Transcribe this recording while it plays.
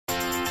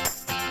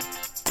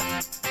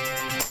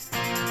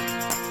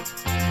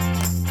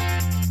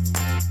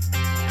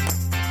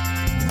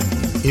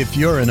If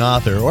you're an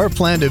author or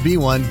plan to be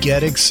one,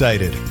 get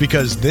excited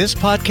because this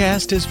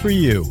podcast is for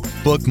you.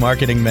 Book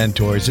Marketing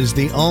Mentors is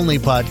the only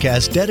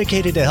podcast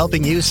dedicated to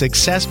helping you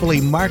successfully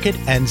market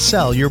and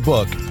sell your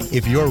book.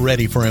 If you're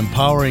ready for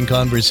empowering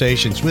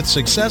conversations with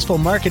successful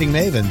marketing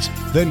mavens,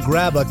 then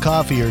grab a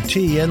coffee or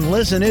tea and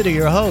listen in to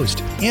your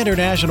host,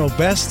 international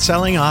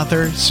best-selling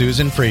author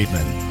Susan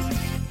Friedman.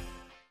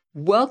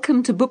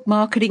 Welcome to Book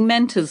Marketing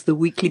Mentors, the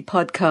weekly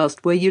podcast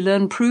where you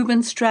learn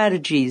proven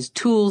strategies,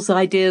 tools,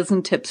 ideas,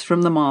 and tips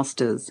from the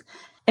masters.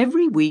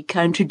 Every week,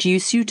 I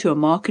introduce you to a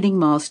marketing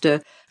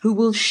master who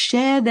will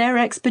share their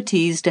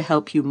expertise to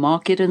help you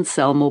market and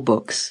sell more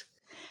books.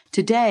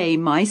 Today,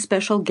 my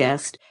special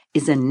guest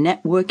is a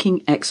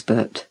networking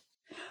expert.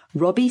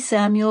 Robbie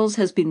Samuels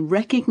has been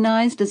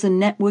recognized as a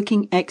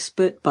networking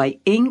expert by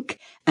Inc.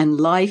 and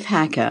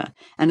Lifehacker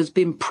and has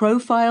been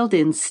profiled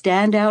in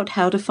Stand Out: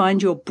 How to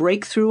Find Your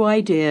Breakthrough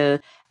Idea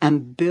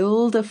and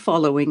Build a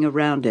Following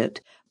Around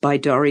It by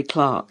Dorie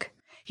Clark.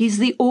 He's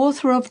the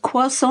author of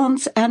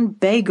Croissants and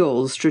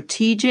Bagels: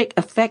 Strategic,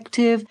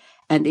 Effective,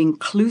 and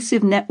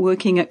Inclusive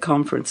Networking at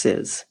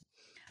Conferences.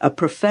 A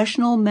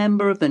professional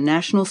member of the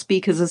National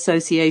Speakers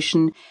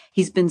Association,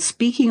 he's been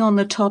speaking on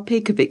the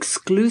topic of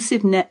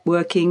exclusive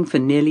networking for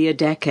nearly a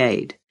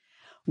decade.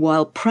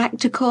 While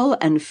practical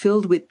and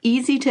filled with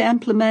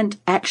easy-to-implement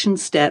action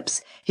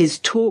steps, his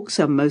talks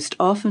are most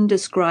often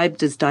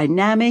described as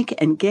dynamic,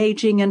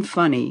 engaging, and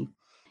funny.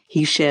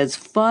 He shares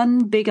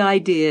fun, big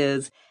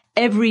ideas,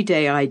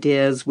 everyday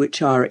ideas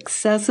which are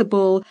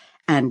accessible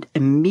and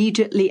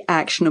immediately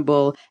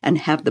actionable and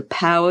have the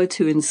power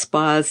to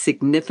inspire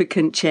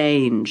significant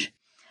change.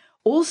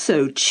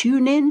 Also,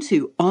 tune in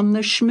to On the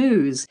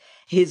Schmooze,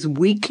 his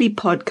weekly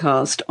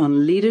podcast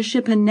on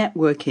leadership and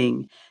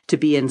networking, to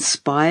be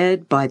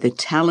inspired by the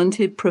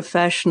talented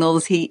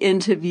professionals he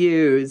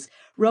interviews.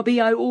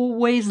 Robbie, I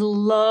always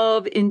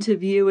love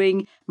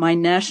interviewing my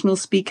National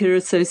Speaker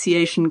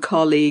Association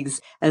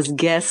colleagues as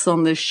guests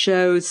on the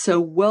show,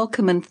 so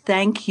welcome and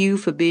thank you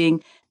for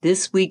being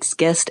this week's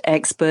guest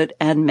expert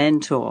and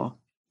mentor.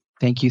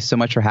 Thank you so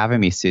much for having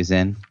me,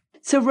 Susan.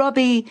 So,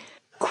 Robbie,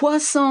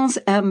 Croissants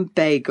and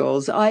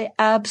Bagels. I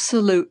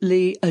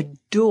absolutely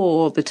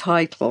adore the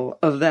title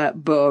of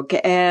that book,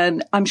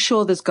 and I'm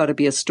sure there's got to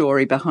be a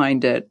story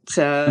behind it.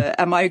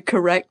 Am I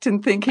correct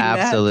in thinking that?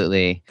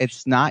 Absolutely.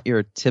 It's not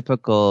your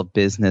typical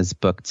business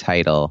book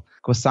title.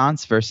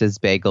 Croissants versus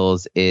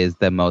Bagels is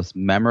the most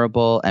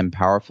memorable and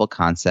powerful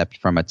concept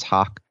from a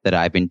talk that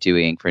I've been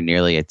doing for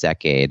nearly a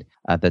decade.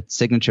 The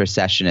signature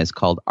session is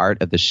called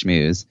Art of the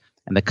Schmooze.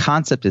 And the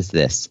concept is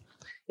this.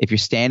 If you're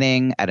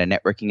standing at a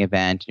networking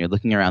event and you're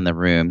looking around the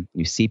room,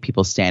 you see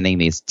people standing in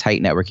these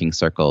tight networking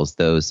circles,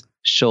 those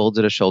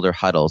shoulder-to-shoulder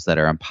huddles that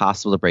are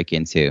impossible to break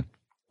into.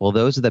 Well,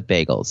 those are the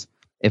bagels.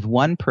 If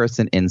one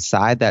person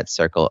inside that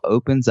circle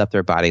opens up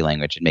their body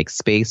language and makes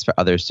space for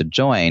others to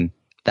join,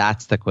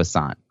 that's the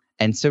croissant.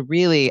 And so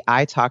really,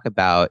 I talk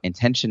about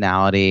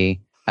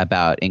intentionality,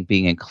 about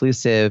being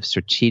inclusive,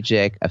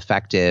 strategic,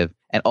 effective,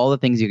 and all the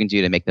things you can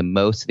do to make the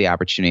most of the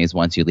opportunities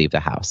once you leave the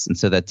house. And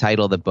so the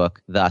title of the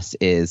book thus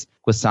is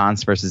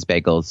Croissants versus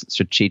Bagels: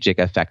 Strategic,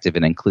 Effective,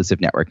 and Inclusive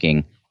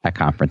Networking at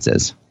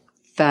Conferences.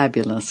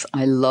 Fabulous.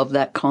 I love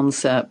that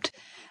concept.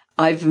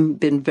 I've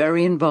been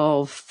very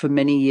involved for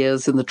many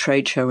years in the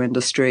trade show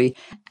industry,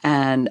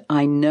 and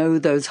I know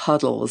those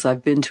huddles.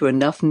 I've been to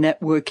enough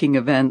networking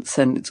events,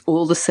 and it's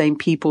all the same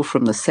people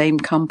from the same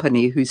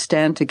company who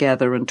stand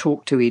together and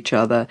talk to each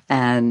other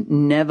and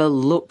never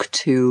look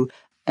to,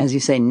 as you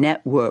say,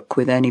 network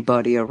with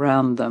anybody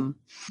around them.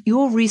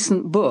 Your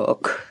recent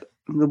book,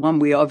 the one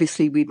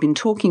we've been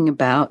talking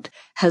about,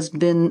 has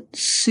been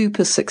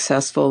super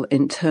successful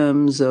in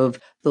terms of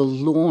the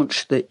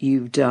launch that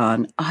you've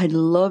done. I'd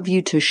love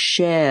you to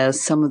share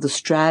some of the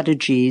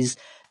strategies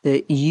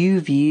that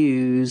you've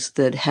used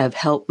that have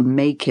helped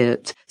make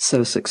it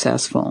so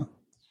successful.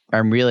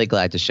 I'm really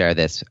glad to share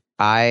this.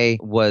 I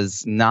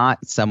was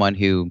not someone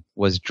who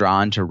was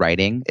drawn to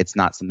writing. It's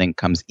not something that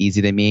comes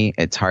easy to me.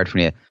 It's hard for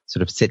me to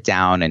sort of sit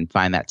down and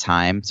find that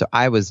time. So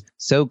I was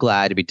so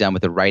glad to be done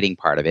with the writing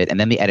part of it. And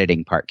then the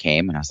editing part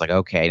came and I was like,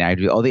 okay, now I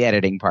do all the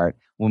editing part.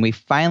 When we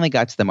finally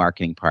got to the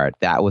marketing part,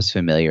 that was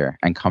familiar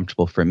and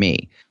comfortable for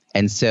me.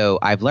 And so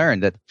I've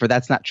learned that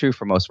that's not true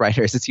for most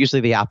writers. It's usually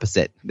the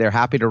opposite. They're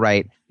happy to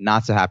write,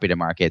 not so happy to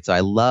market. So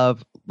I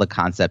love the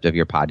concept of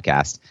your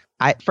podcast.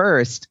 I at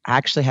first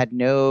actually had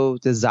no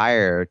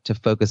desire to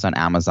focus on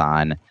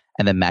Amazon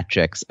and the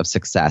metrics of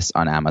success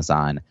on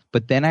Amazon.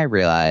 But then I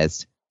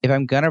realized if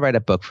I'm going to write a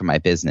book for my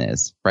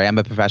business, right? I'm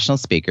a professional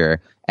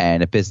speaker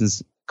and a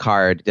business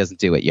card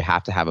doesn't do it. You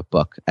have to have a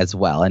book as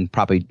well, and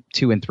probably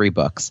 2 and 3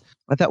 books.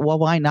 I thought, well,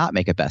 why not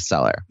make a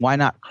bestseller? Why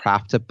not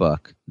craft a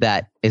book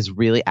that is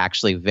really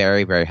actually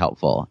very, very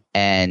helpful?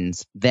 And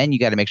then you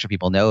got to make sure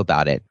people know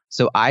about it.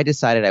 So I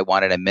decided I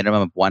wanted a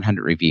minimum of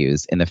 100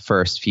 reviews in the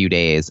first few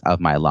days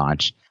of my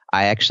launch.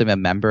 I actually am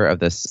a member of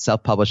the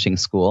self-publishing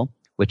school,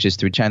 which is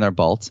through Chandler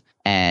Bolt,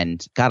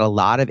 and got a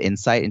lot of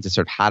insight into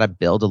sort of how to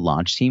build a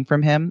launch team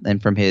from him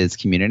and from his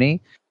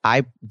community.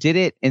 I did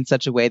it in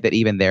such a way that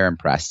even they're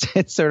impressed.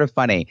 It's sort of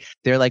funny.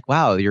 They're like,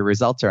 wow, your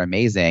results are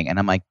amazing. And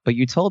I'm like, but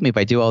you told me if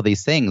I do all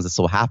these things, this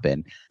will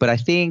happen. But I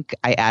think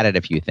I added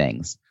a few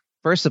things.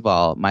 First of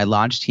all, my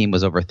launch team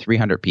was over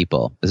 300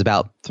 people. It was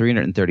about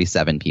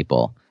 337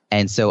 people.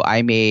 And so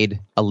I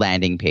made a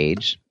landing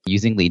page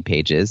using lead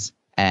pages.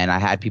 And I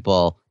had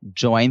people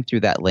join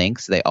through that link.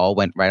 So they all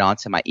went right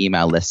onto my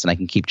email list and I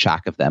can keep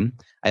track of them.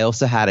 I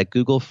also had a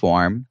Google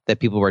form that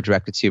people were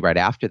directed to right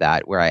after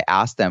that, where I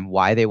asked them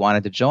why they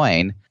wanted to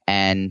join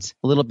and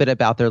a little bit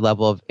about their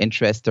level of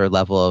interest, their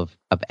level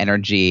of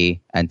energy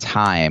and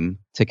time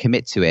to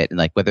commit to it, and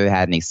like whether they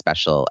had any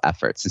special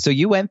efforts. And so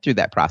you went through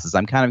that process.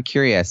 I'm kind of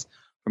curious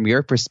from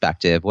your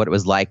perspective, what it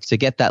was like to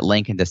get that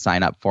link and to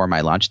sign up for my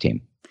launch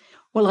team.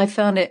 Well, I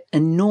found it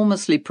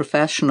enormously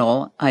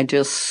professional. I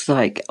just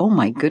like, oh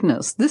my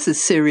goodness, this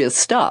is serious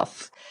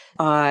stuff.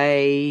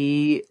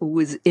 I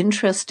was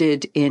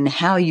interested in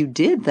how you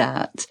did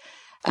that.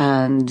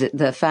 And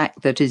the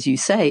fact that, as you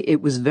say,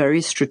 it was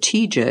very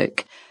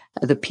strategic,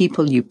 the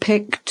people you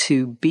picked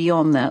to be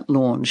on that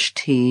launch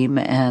team,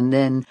 and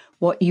then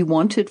what you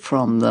wanted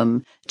from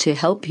them to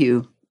help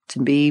you to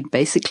be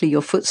basically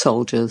your foot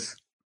soldiers.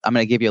 I'm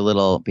going to give you a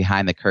little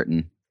behind the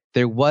curtain.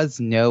 There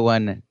was no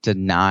one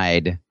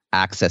denied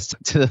access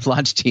to the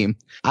launch team.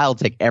 I'll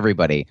take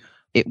everybody.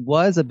 It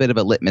was a bit of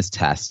a litmus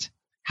test.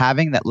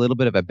 Having that little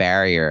bit of a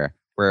barrier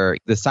where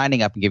the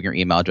signing up and giving your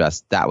email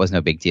address, that was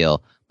no big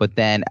deal. But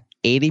then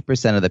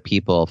 80% of the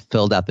people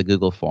filled out the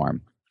Google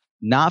form.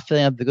 Not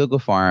filling out the Google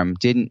form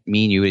didn't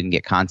mean you didn't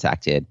get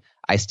contacted.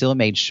 I still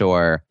made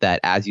sure that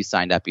as you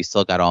signed up, you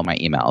still got all my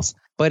emails.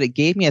 But it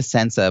gave me a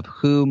sense of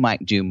who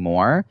might do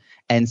more.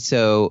 And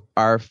so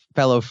our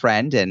fellow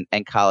friend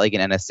and colleague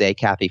in NSA,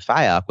 Kathy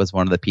Fayok, was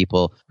one of the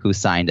people who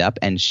signed up,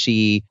 and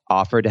she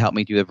offered to help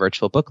me do a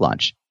virtual book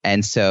launch.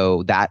 And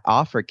so that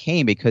offer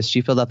came because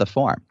she filled out the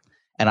form.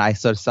 And I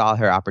sort of saw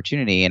her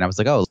opportunity and I was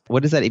like, oh,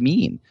 what does that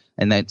mean?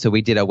 And then so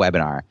we did a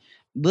webinar.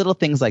 Little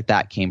things like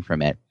that came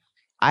from it.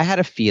 I had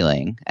a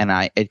feeling,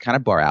 and it kind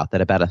of bore out,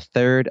 that about a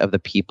third of the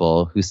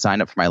people who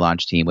signed up for my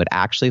launch team would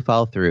actually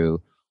follow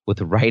through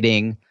with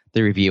writing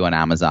the review on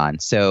Amazon.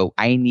 So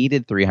I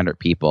needed 300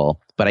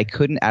 people, but I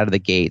couldn't out of the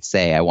gate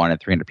say I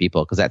wanted 300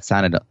 people because that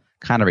sounded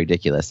kind of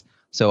ridiculous.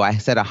 So I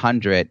said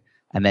 100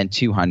 and then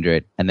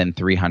 200 and then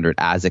 300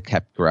 as it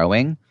kept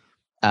growing.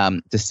 At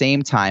the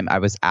same time, I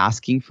was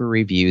asking for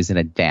reviews in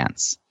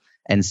advance.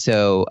 And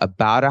so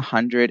about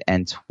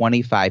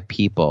 125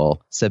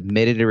 people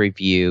submitted a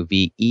review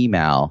via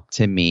email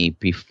to me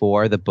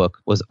before the book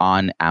was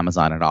on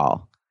Amazon at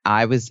all.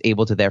 I was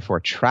able to therefore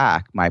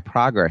track my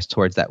progress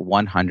towards that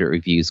 100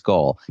 reviews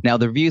goal. Now,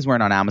 the reviews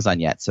weren't on Amazon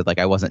yet, so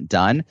I wasn't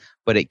done,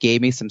 but it gave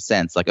me some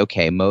sense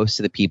okay, most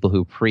of the people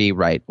who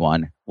pre-write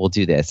one will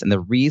do this. And the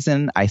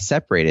reason I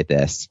separated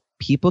this,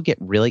 people get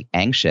really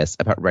anxious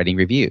about writing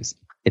reviews.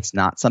 It's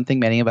not something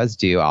many of us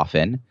do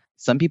often.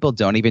 Some people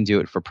don't even do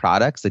it for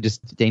products.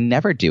 They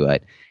never do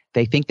it.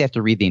 They think they have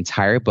to read the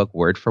entire book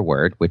word for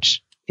word,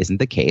 which isn't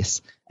the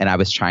case. And I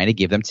was trying to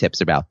give them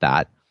tips about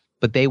that.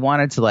 But they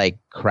wanted to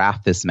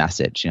craft this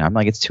message. I'm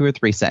like, it's 2 or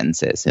 3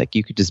 sentences.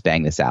 You could just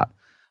bang this out.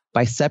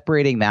 By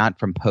separating that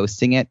from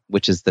posting it,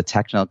 which is the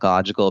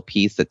technological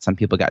piece that some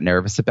people got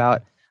nervous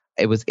about,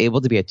 it was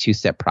able to be a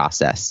 2-step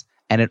process.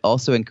 And it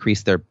also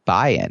increased their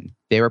buy-in.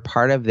 They were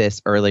part of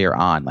this earlier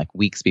on,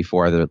 weeks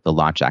before the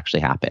launch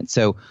actually happened.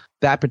 So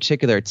that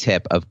particular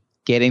tip of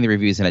getting the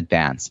reviews in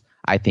advance,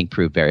 I think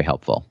proved very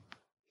helpful.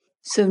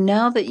 So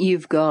now that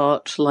you've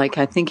got,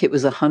 I think it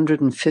was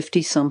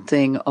 150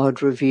 something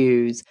odd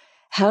reviews,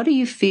 how do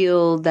you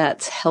feel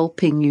that's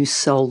helping you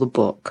sell the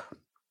book?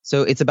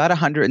 So it's about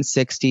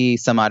 160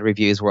 some odd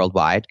reviews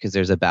worldwide because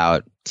there's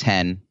about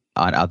 10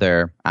 on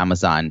other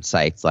Amazon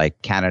sites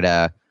like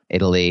Canada,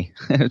 Italy,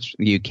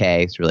 UK.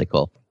 It's really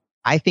cool.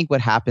 I think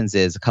what happens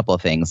is a couple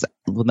of things.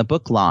 When the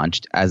book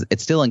launched, as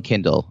it's still in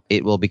Kindle,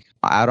 it will be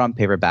out on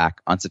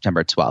paperback on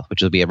September 12th,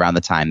 which will be around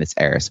the time this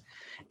airs.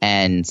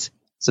 And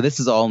so this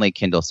is only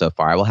Kindle so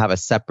far. I will have a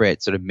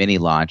separate sort of mini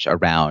launch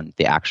around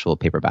the actual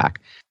paperback.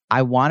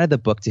 I wanted the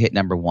book to hit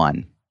number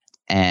 1,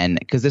 and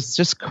because there's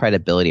just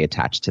credibility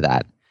attached to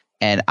that.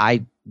 And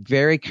I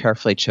very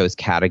carefully chose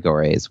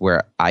categories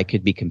where I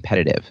could be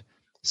competitive.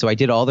 So I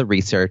did all the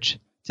research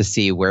to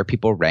see where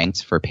people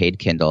ranked for paid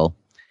Kindle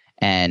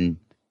and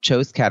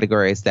chose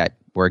categories that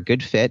were a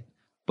good fit,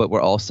 but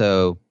were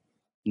also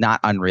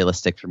not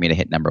unrealistic for me to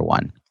hit number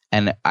 1.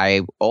 And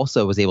I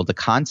also was able to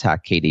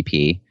contact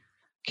KDP,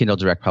 Kindle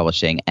Direct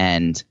Publishing,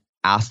 and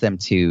ask them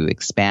to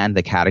expand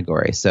the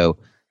category. So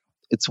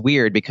it's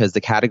weird because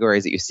the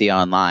categories that you see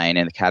online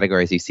and the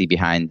categories you see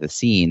behind the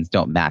scenes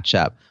don't match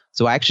up.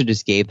 So I actually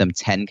just gave them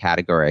 10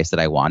 categories that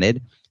I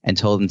wanted and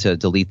told them to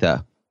delete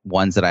the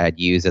ones that I had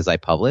used as I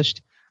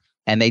published.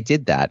 And they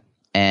did that.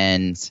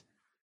 And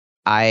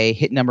I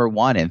hit number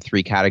 1 in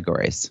 3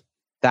 categories.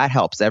 That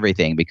helps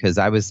everything because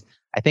I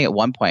think at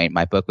one point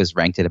my book was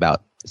ranked at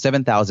about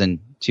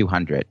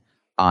 7,200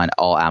 on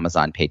all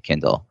Amazon paid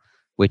Kindle,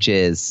 which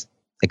is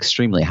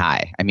extremely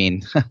high. I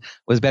mean,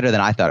 was better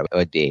than I thought it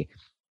would be.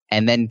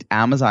 And then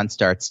Amazon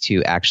starts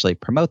to actually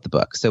promote the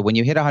book. So when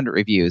you hit 100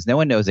 reviews, no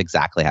one knows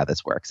exactly how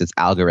this works. It's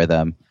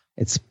algorithm,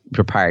 it's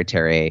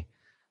proprietary,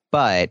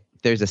 but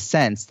there's a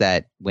sense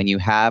that when you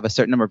have a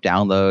certain number of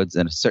downloads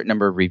and a certain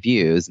number of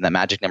reviews, and that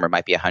magic number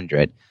might be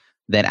 100,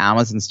 then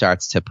Amazon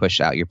starts to push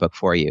out your book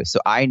for you. So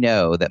I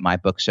know that my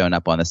book's shown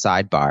up on the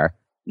sidebar,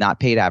 not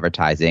paid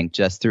advertising,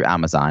 just through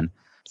Amazon,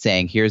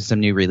 saying, here's some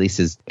new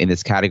releases in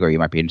this category you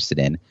might be interested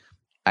in.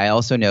 I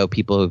also know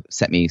people who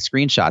sent me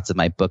screenshots of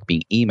my book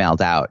being emailed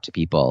out to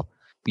people.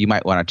 You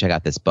might want to check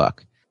out this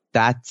book.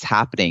 That's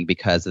happening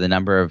because of the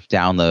number of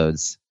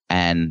downloads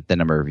and the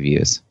number of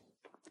reviews.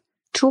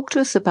 Talk to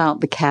us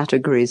about the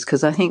categories,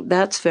 because I think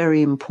that's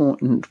very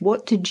important.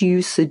 What did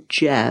you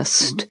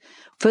suggest?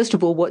 First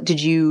of all, what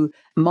did you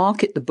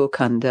market the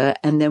book under?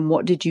 And then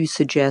what did you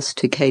suggest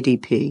to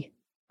KDP?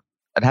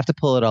 I'd have to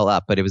pull it all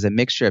up, but it was a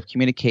mixture of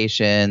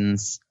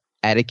communications.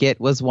 Etiquette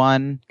was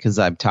one, because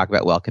I'm talking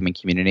about welcoming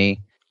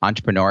community.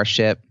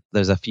 Entrepreneurship.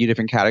 There's a few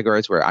different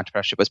categories where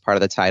entrepreneurship was part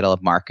of the title.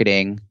 Of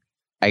marketing.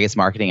 I guess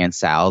marketing and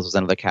sales was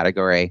another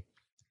category.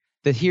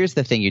 But here's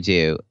the thing you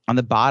do. On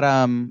the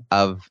bottom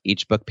of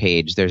each book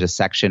page, there's a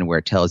section where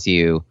it tells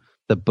you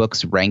the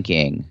book's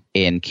ranking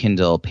in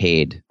Kindle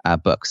paid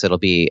books. It'll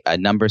be a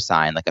number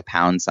sign, like a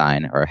pound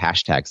sign or a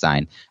hashtag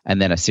sign,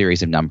 and then a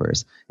series of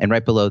numbers. And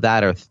right below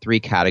that are 3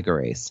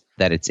 categories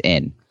that it's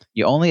in.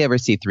 You only ever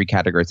see 3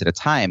 categories at a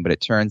time, but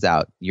it turns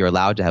out you're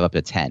allowed to have up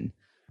to 10.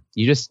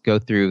 You just go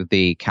through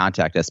the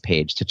contact us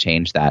page to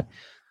change that.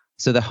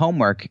 So the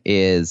homework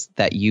is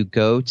that you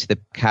go to the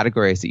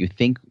categories that you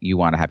think you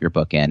want to have your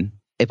book in.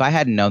 If I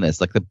hadn't known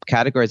this, like the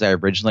categories I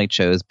originally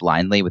chose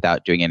blindly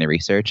without doing any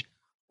research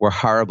were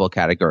horrible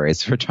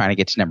categories for trying to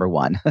get to number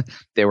 1.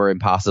 They were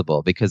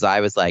impossible because I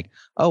was like,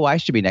 oh, I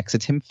should be next to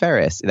Tim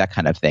Ferriss, that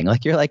kind of thing.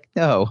 Like, you're like,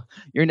 no,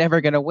 you're never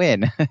going to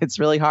win. It's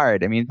really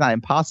hard. I mean, it's not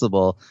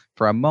impossible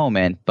for a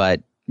moment,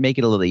 but make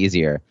it a little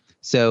easier.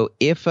 So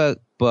if a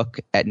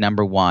book at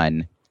number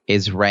 1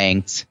 is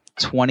ranked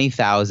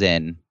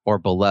 20,000 or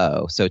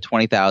below, so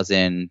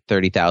 20,000,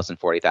 30,000,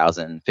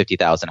 40,000,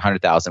 50,000,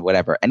 100,000,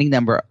 whatever, any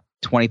number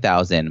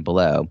 20,000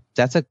 below,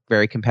 that's a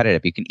very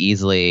competitive. You can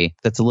easily,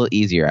 that's a little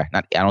easier.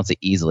 I don't say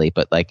easily,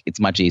 but like it's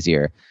much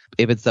easier.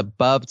 If it's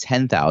above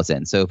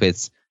 10,000, so if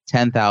it's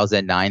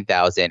 10,000,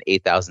 9,000,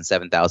 8,000,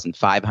 7,000,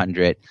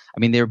 500, I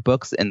mean, there are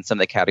books in some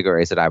of the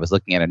categories that I was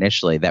looking at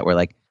initially that were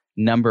like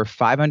number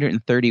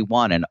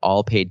 531 in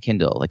all paid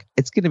Kindle. Like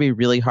it's going to be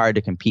really hard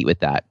to compete with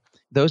that.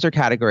 Those are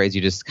categories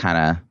you just kind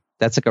of,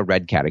 that's like a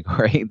red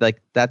category.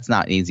 Like that's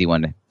not an easy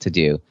one to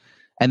do.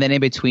 And then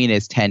in between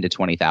is 10 to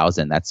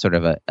 20,000. That's sort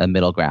of a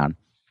middle ground.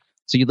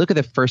 So you look at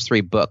the first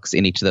 3 books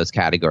in each of those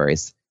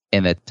categories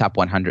in the top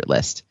 100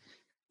 list.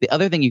 The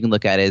other thing you can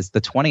look at is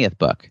the 20th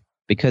book,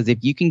 because if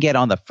you can get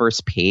on the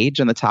first page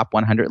on the top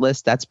 100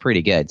 list, that's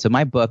pretty good. So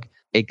my book,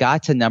 it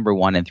got to number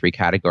 1 in 3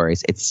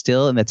 categories. It's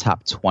still in the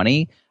top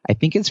 20. I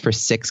think it's for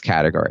 6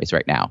 categories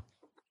right now.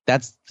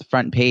 That's the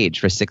front page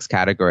for 6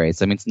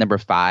 categories. I mean, it's number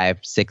 5,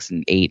 6,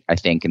 and 8, I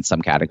think, in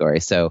some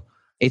categories. So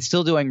it's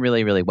still doing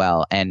really, really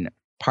well. And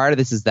part of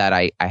this is that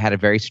I had a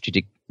very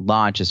strategic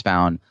launch, has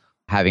found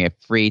having a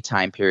free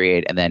time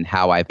period and then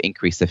how I've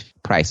increased the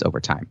price over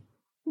time.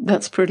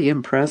 That's pretty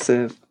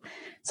impressive.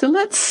 So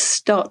let's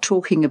start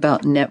talking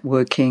about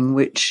networking,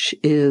 which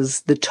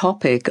is the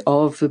topic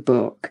of the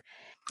book.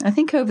 I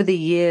think over the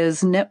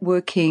years,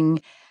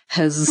 networking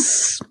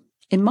has,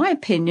 in my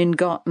opinion,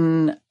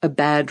 gotten a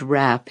bad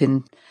rap.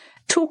 And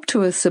talk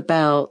to us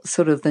about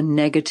sort of the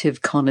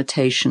negative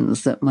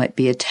connotations that might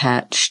be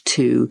attached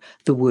to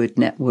the word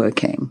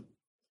networking.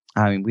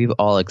 I mean, we've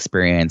all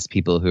experienced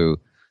people who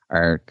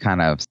are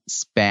kind of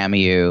spam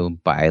you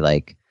by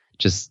like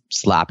just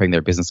slapping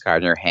their business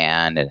card in your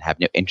hand and have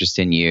no interest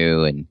in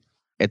you. And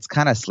it's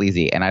kind of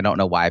sleazy. And I don't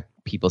know why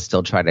people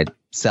still try to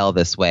sell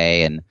this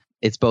way. And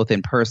it's both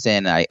in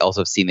person. I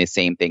also have seen the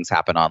same things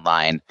happen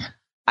online.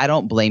 I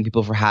don't blame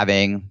people for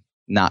having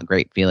not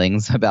great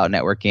feelings about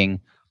networking.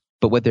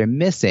 But what they're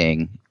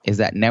missing is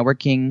that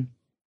networking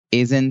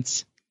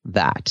isn't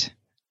that.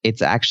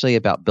 It's actually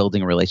about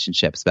building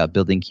relationships, about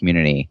building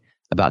community,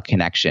 about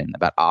connection,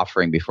 about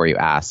offering before you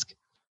ask.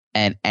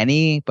 And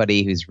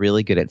anybody who's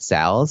really good at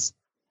sales,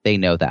 they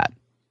know that.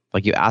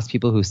 Like you ask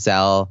people who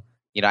sell,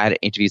 I had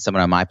to interview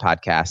someone on my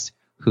podcast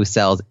who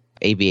sells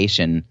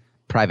aviation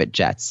private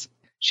jets.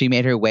 She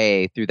made her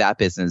way through that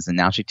business and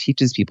now she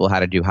teaches people how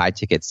to do high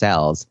ticket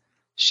sales.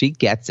 She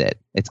gets it.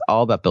 It's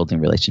all about building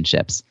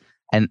relationships.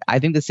 And I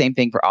think the same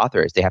thing for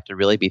authors. They have to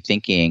really be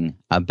thinking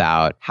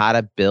about how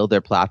to build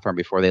their platform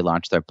before they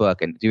launch their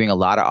book and doing a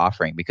lot of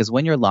offering. Because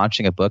when you're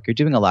launching a book, you're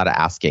doing a lot of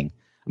asking.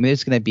 I mean,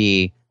 there's going to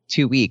be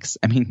 2 weeks.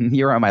 I mean,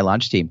 you're on my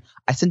launch team.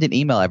 I send an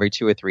email every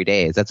 2 or 3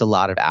 days. That's a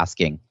lot of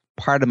asking.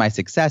 Part of my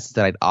success is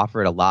that I'd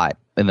offer it a lot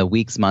in the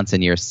weeks, months,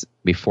 and years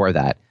before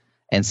that.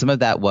 And some of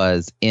that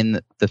was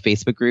in the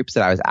Facebook groups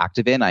that I was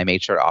active in. I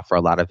made sure to offer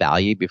a lot of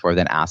value before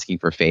then asking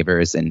for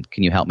favors. And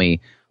can you help me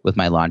with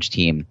my launch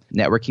team?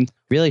 Networking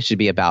really should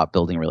be about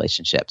building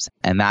relationships.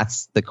 And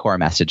that's the core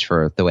message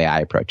for the way I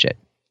approach it.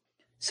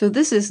 So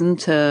this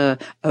isn't a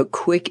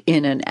quick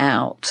in and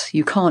out.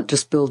 You can't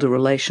just build a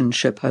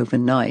relationship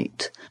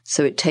overnight.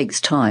 So it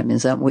takes time.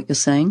 Is that what you're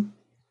saying?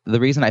 The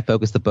reason I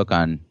focus the book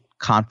on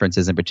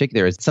conferences in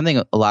particular is something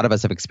a lot of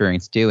us have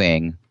experienced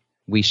doing.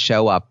 We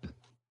show up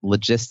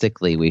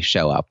logistically.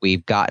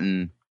 We've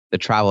gotten the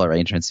travel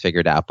arrangements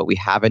figured out, but we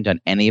haven't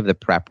done any of the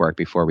prep work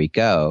before we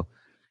go.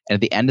 And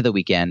at the end of the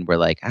weekend, we're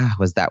like,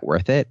 was that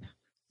worth it?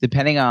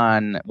 Depending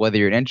on whether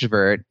you're an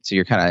introvert, so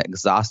you're kind of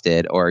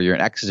exhausted, or you're an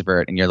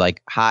extrovert and you're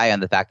like high on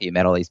the fact that you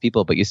met all these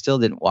people, but you still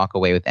didn't walk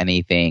away with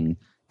anything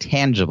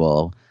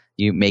tangible,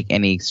 you make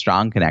any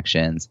strong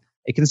connections,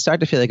 it can start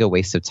to feel like a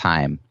waste of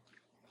time.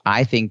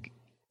 I think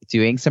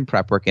doing some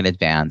prep work in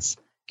advance,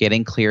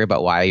 getting clear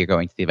about why you're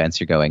going to the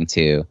events you're going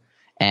to,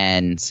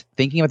 and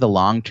thinking about the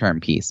long-term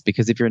piece,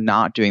 because if you're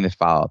not doing the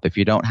follow-up, if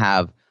you don't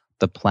have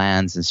the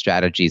plans and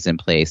strategies in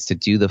place to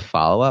do the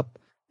follow-up,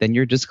 then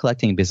you're just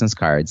collecting business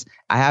cards.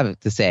 I have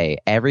to say,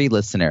 every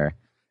listener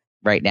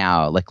right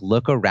now,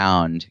 look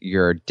around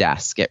your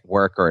desk at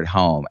work or at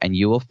home, and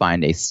you will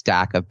find a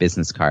stack of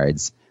business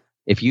cards.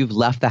 If you've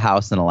left the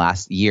house in the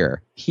last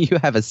year, you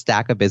have a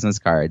stack of business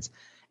cards,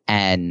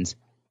 and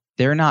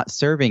they're not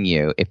serving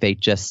you if they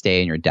just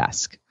stay in your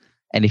desk.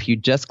 And if you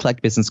just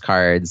collect business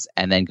cards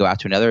and then go out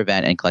to another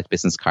event and collect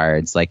business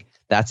cards,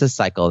 that's a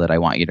cycle that I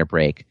want you to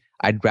break.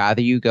 I'd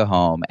rather you go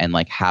home and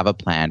have a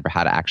plan for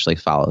how to actually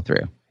follow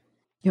through.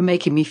 You're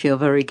making me feel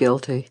very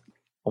guilty.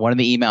 One of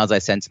the emails I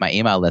sent to my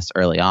email list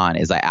early on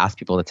is I asked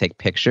people to take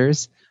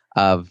pictures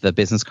of the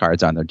business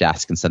cards on their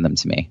desk and send them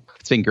to me.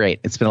 It's been great.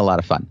 It's been a lot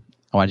of fun.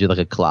 I want to do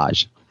a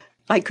collage.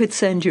 I could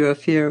send you a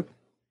few.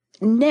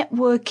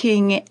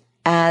 Networking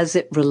as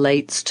it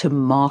relates to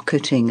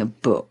marketing a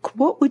book,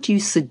 what would you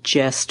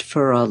suggest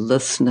for our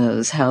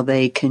listeners how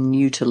they can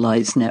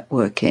utilize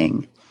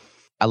networking?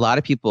 A lot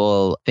of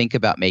people think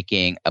about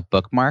making a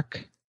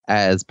bookmark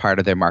as part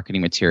of their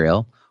marketing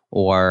material,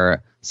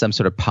 or some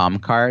sort of palm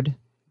card,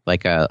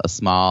 like a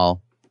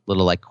small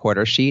little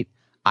quarter sheet.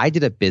 I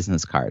did a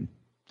business card.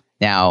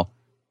 Now,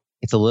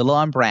 it's a little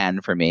on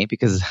brand for me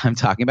because I'm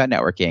talking about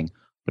networking,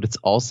 but it's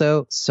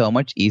also so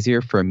much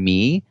easier for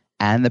me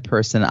and the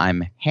person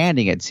I'm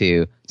handing it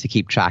to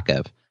keep track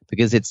of,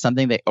 because it's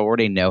something they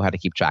already know how to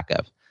keep track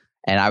of.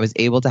 And I was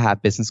able to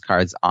have business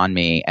cards on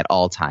me at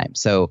all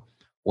times. So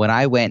when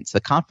I went to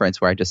the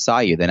conference where I just saw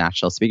you, the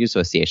National Speakers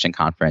Association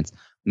conference,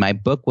 my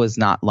book was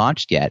not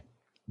launched yet,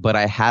 but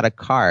I had a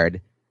card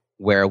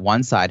where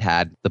one side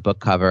had the book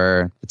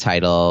cover, the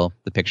title,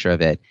 the picture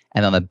of it,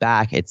 and on the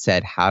back it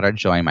said how to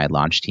join my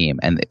launch team.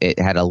 And it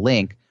had a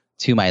link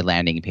to my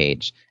landing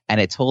page.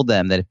 And it told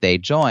them that if they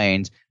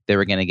joined, they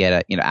were going to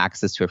get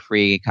access to a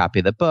free copy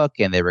of the book,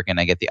 and they were going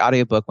to get the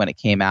audiobook when it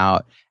came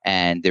out,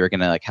 and they were going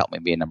to help me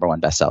be a #1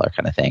 bestseller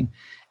kind of thing.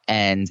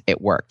 And it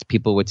worked.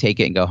 People would take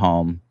it and go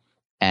home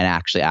and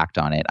actually act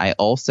on it. I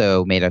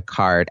also made a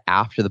card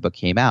after the book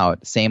came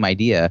out, same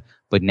idea,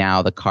 but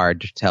now the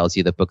card tells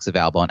you the book's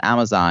available on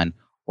Amazon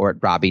or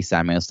at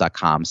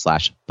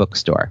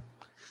robbiesamuels.com/bookstore.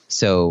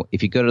 So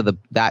if you go to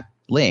that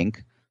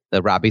link,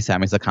 the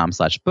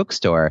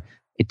robbiesamuels.com/bookstore,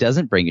 it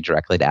doesn't bring you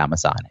directly to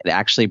Amazon. It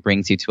actually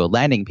brings you to a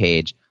landing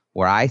page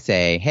where I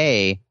say,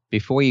 hey,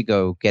 before you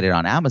go get it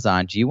on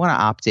Amazon, do you want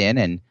to opt in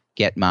and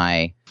get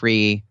my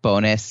free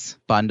bonus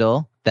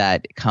bundle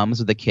that comes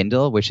with a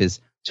Kindle, which is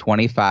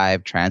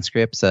 25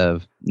 transcripts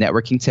of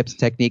networking tips and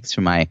techniques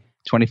from my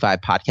 25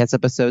 podcast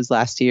episodes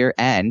last year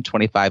and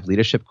 25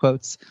 leadership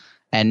quotes.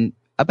 And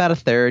about a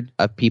third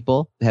of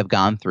people have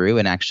gone through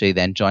and actually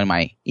then joined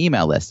my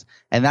email list.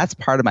 And that's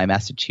part of my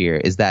message here,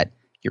 is that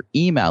your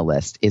email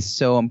list is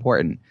so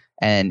important,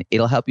 and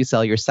it'll help you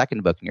sell your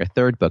second book and your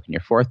third book and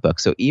your fourth book.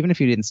 So even if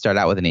you didn't start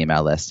out with an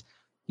email list,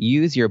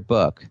 use your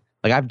book.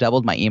 I've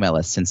doubled my email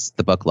list since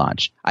the book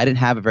launch. I didn't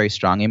have a very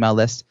strong email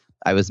list.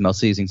 I was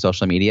mostly using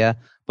social media,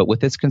 but with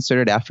this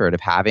concerted effort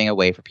of having a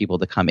way for people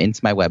to come into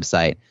my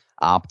website,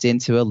 opt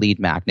into a lead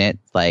magnet,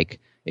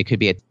 it could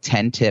be a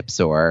 10 tips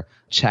or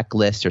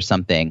checklist or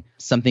something.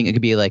 It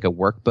could be like a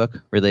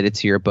workbook related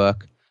to your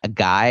book, a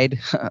guide,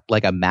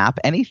 like a map,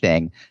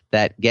 anything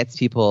that gets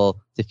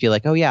people to feel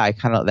like, oh yeah,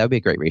 that would be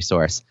a great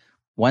resource.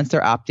 Once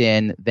they're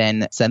opt-in,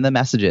 then send them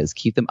messages,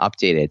 keep them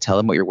updated, tell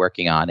them what you're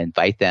working on,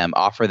 invite them,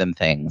 offer them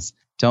things.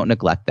 Don't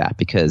neglect that,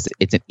 because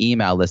it's an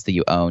email list that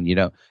you own.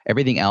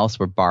 Everything else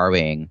we're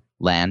borrowing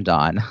land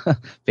on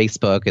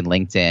Facebook and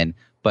LinkedIn,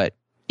 but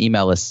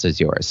email list is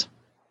yours.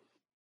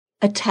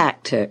 A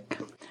tactic.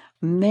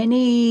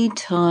 Many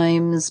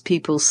times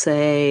people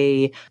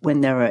say when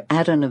they're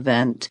at an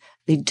event,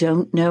 they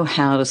don't know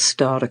how to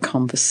start a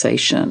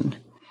conversation.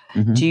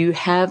 Mm-hmm. Do you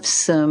have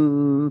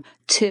some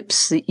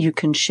tips that you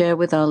can share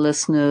with our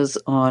listeners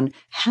on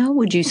how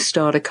would you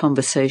start a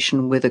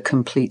conversation with a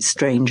complete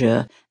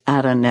stranger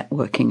at a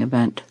networking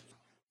event?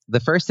 The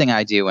first thing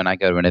I do when I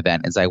go to an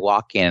event is I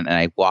walk in and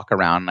I walk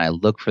around and I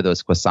look for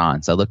those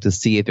croissants. I look to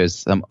see if there's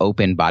some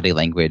open body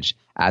language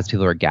as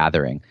people are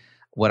gathering.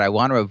 What I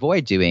want to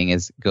avoid doing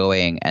is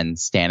going and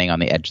standing on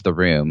the edge of the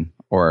room,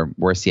 or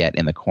worse yet,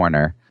 in the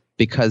corner,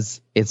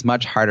 because it's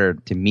much harder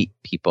to meet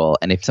people.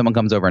 And if someone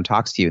comes over and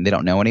talks to you and they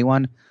don't know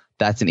anyone,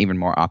 that's an even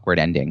more awkward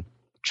ending.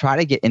 Try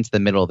to get into the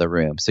middle of the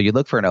room. So you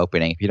look for an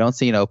opening. If you don't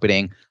see an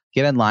opening,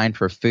 get in line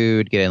for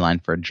food, get in line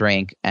for a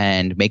drink,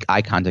 and make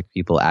eye contact with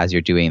people as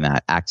you're doing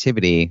that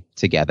activity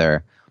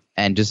together,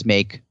 and just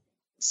make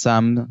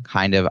some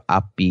kind of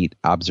upbeat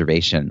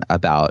observation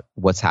about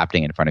what's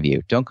happening in front of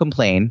you. Don't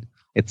complain.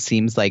 It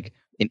seems like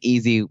an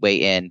easy way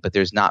in, but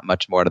there's not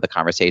much more to the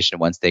conversation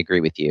once they agree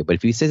with you. But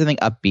if you say something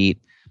upbeat,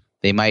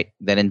 they might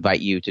then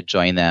invite you to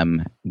join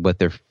them with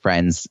their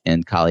friends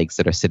and colleagues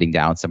that are sitting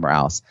down somewhere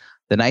else.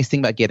 The nice thing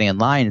about getting in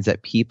line is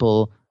that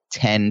people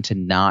tend to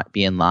not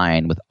be in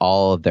line with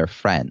all of their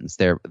friends.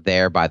 They're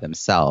there by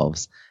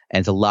themselves.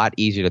 And it's a lot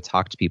easier to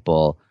talk to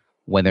people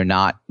when they're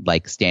not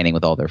like standing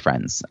with all their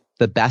friends.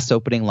 The best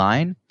opening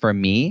line for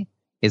me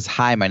is,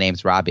 "Hi, my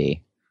name's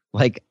Robbie."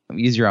 Like,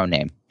 use your own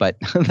name, but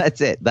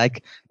that's it.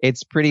 Like,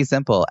 it's pretty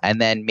simple.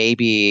 And then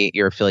maybe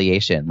your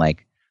affiliation,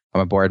 like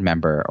I'm a board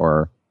member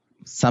or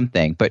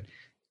something. But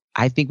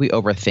I think we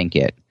overthink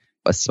it.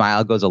 A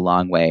smile goes a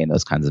long way in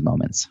those kinds of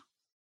moments.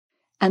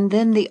 And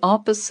then the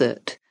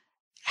opposite.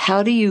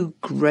 How do you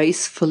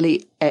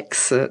gracefully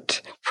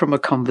exit from a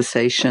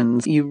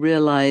conversation? You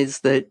realize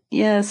that,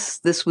 yes,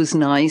 this was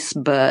nice,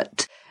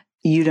 but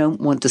you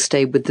don't want to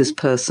stay with this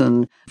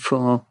person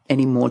for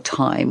any more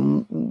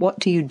time. What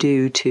do you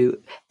do to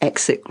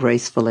exit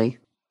gracefully?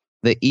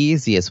 The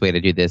easiest way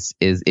to do this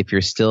is if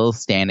you're still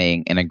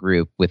standing in a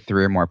group with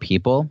 3 or more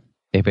people,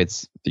 if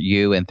it's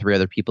you and 3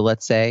 other people,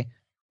 let's say,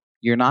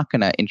 you're not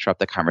going to interrupt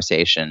the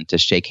conversation to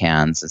shake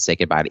hands and say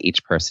goodbye to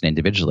each person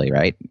individually,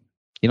 right?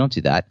 You don't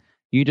do that.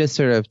 You just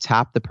sort of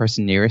tap the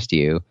person nearest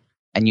you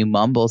and you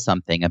mumble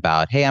something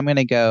about, "Hey, I'm going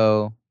to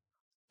go,"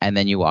 and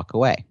then you walk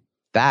away.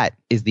 That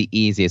is the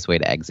easiest way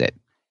to exit.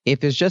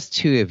 If there's just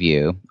 2 of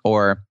you,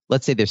 or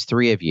let's say there's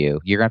 3 of you,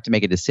 you're going to have to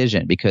make a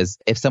decision, because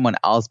if someone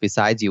else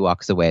besides you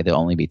walks away,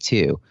 there'll only be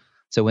 2.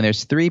 So when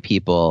there's 3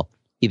 people,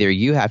 either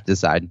you have to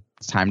decide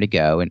it's time to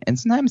go, and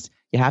sometimes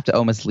you have to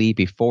almost leave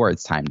before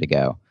it's time to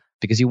go,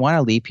 because you want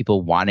to leave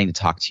people wanting to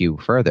talk to you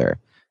further.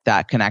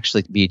 That can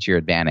actually be to your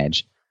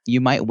advantage. You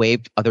might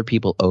wave other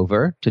people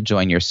over to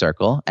join your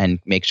circle and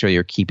make sure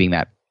you're keeping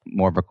that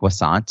more of a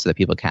croissant so that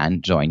people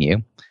can join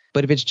you.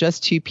 But if it's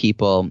just 2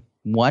 people,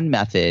 one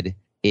method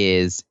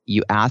is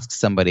you ask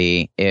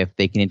somebody if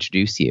they can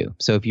introduce you.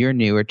 So if you're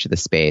newer to the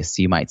space,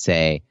 you might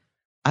say,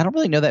 "I don't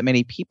really know that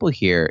many people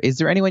here. Is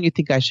there anyone you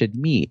think I should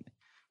meet?"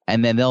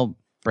 And then they'll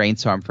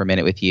brainstorm for a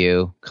minute with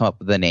you, come up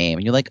with a name,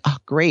 and you're like, "Oh,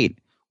 great.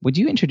 Would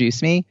you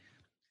introduce me?"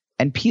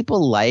 And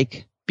people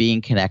like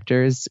being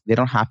connectors. They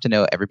don't have to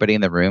know everybody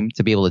in the room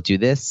to be able to do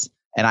this.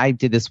 And I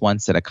did this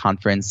once at a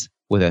conference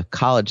with a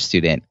college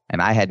student,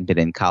 and I hadn't been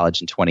in college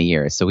in 20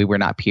 years, so we were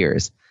not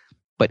peers.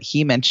 But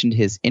he mentioned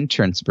his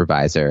intern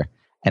supervisor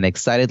and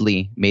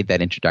excitedly made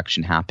that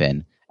introduction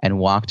happen and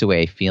walked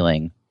away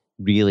feeling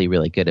really,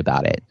 really good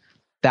about it.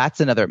 That's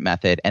another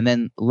method. And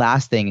then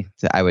last thing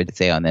that I would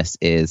say on this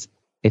is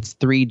it's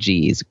 3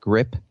 G's: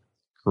 grip,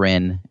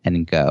 grin,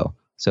 and go.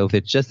 So if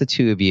it's just the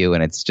 2 of you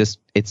and it's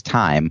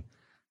time,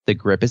 the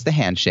grip is the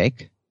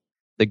handshake.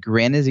 The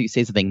grin is you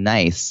say something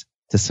nice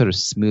to sort of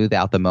smooth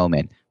out the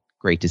moment.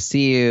 "Great to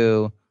see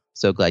you.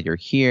 So glad you're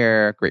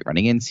here. Great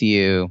running into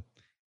you."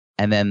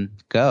 And then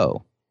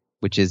go,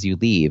 which is you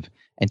leave.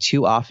 And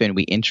too often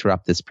we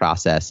interrupt this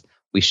process.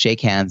 We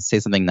shake hands, say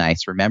something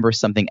nice, remember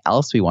something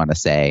else we want to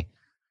say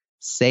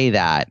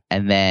that,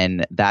 and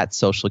then that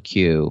social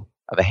cue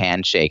of a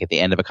handshake at the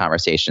end of a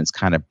conversation is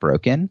kind of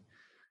broken.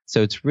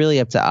 So it's really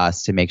up to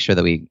us to make sure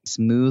that we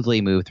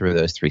smoothly move through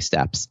those 3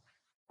 steps.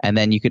 And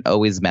then you can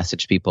always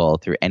message people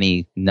through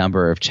any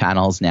number of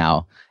channels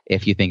now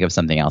if you think of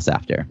something else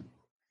after.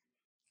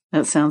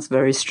 That sounds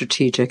very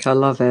strategic. I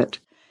love it.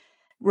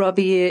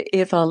 Robbie,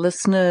 if our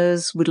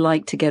listeners would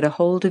like to get a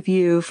hold of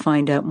you,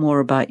 find out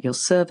more about your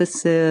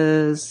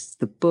services,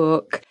 the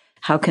book,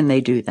 how can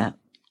they do that?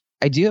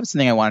 I do have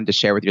something I wanted to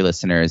share with your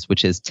listeners,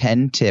 which is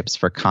 10 tips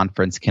for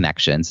conference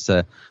connections. It's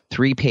a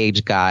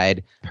 3-page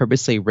guide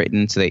purposely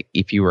written so that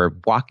if you were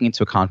walking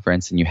into a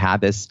conference and you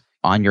had this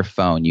on your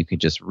phone, you could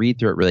just read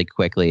through it really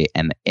quickly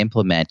and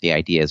implement the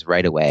ideas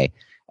right away.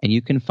 And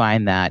you can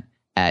find that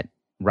at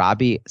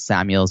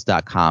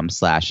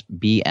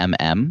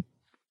robbiesamuels.com/BMM.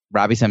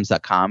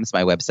 robbiesamuels.com is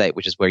my website,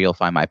 which is where you'll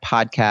find my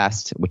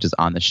podcast, which is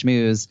On the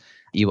Schmooze.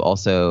 You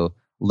also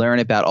learn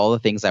about all the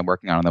things I'm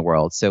working on in the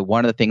world. So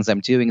one of the things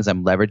I'm doing is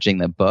I'm leveraging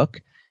the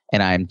book,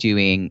 and I'm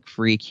doing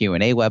free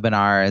Q&A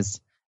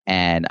webinars,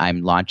 and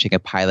I'm launching a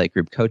pilot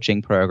group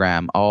coaching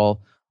program,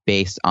 all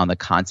based on the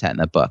content in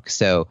the book.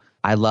 So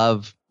I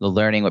love the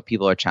learning what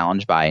people are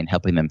challenged by and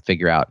helping them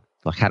figure out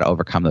how to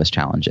overcome those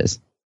challenges.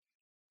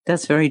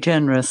 That's very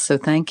generous. So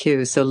thank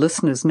you. So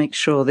listeners, make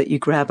sure that you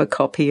grab a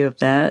copy of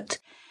that.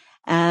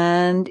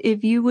 And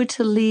if you were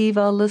to leave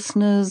our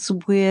listeners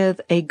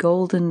with a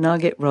golden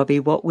nugget, Robbie,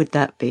 what would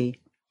that be?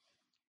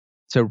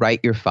 So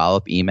write your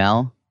follow-up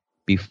email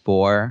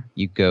before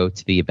you go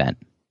to the event.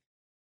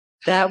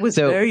 That was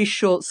very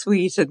short,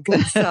 sweet, and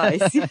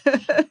concise.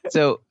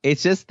 So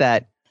it's just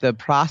that the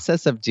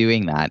process of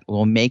doing that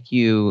will make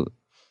you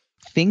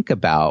think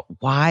about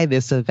why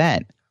this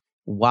event.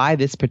 why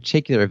this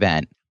particular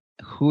event?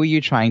 Who are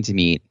you trying to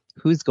meet?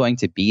 Who's going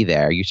to be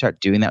there? You start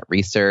doing that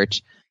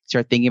research,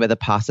 start thinking about the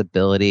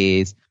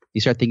possibilities. You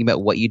start thinking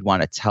about what you'd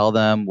want to tell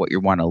them, what you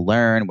want to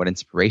learn, what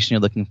inspiration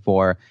you're looking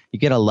for. You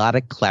get a lot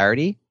of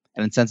clarity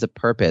and a sense of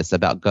purpose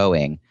about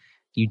going.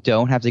 You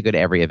don't have to go to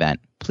every event.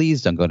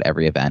 Please don't go to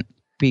every event.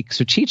 Be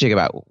strategic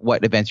about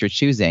what events you're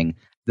choosing.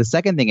 The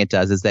second thing it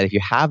does is that if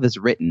you have this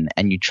written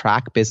and you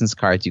track business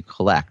cards you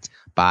collect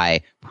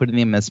by putting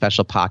them in a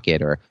special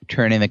pocket or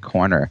turning the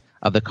corner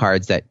of the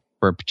cards that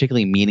where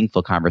particularly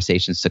meaningful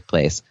conversations took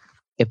place,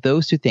 if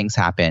those two things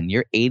happen,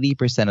 you're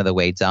 80% of the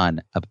way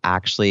done of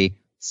actually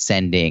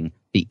sending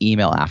the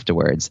email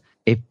afterwards.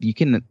 If you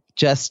can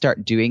just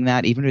start doing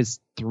that, even if it's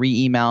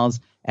 3 emails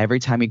every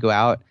time you go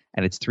out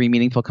and it's 3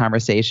 meaningful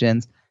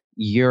conversations,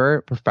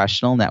 your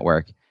professional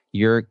network,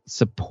 your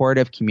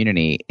supportive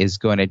community is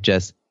going to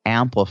just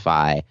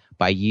amplify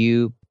by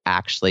you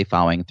actually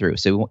following through.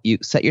 So you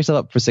set yourself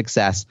up for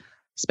success,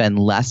 spend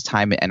less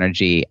time and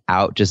energy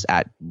out just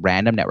at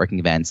random networking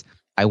events.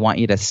 I want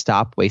you to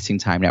stop wasting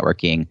time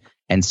networking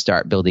and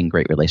start building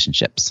great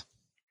relationships.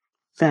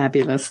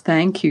 Fabulous.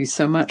 Thank you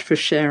so much for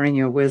sharing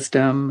your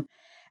wisdom.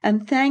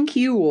 And thank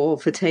you all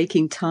for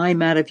taking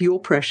time out of your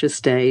precious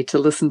day to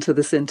listen to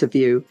this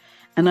interview.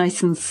 And I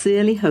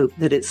sincerely hope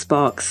that it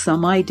sparks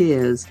some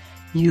ideas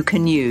you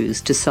can use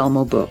to sell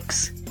more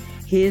books.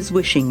 Here's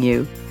wishing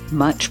you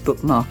much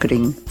book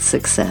marketing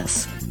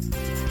success.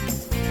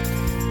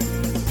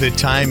 The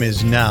time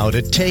is now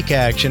to take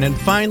action and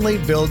finally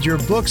build your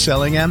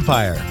book-selling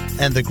empire.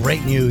 And the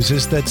great news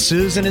is that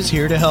Susan is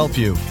here to help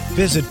you.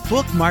 Visit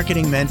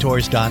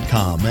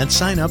bookmarketingmentors.com and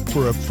sign up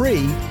for a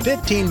free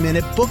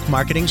 15-minute book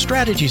marketing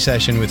strategy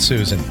session with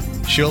Susan.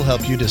 She'll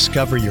help you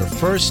discover your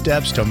first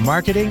steps to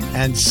marketing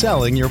and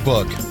selling your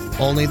book.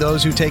 Only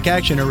those who take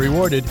action are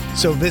rewarded,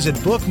 so visit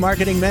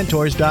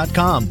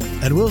bookmarketingmentors.com,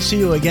 and we'll see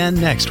you again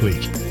next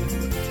week.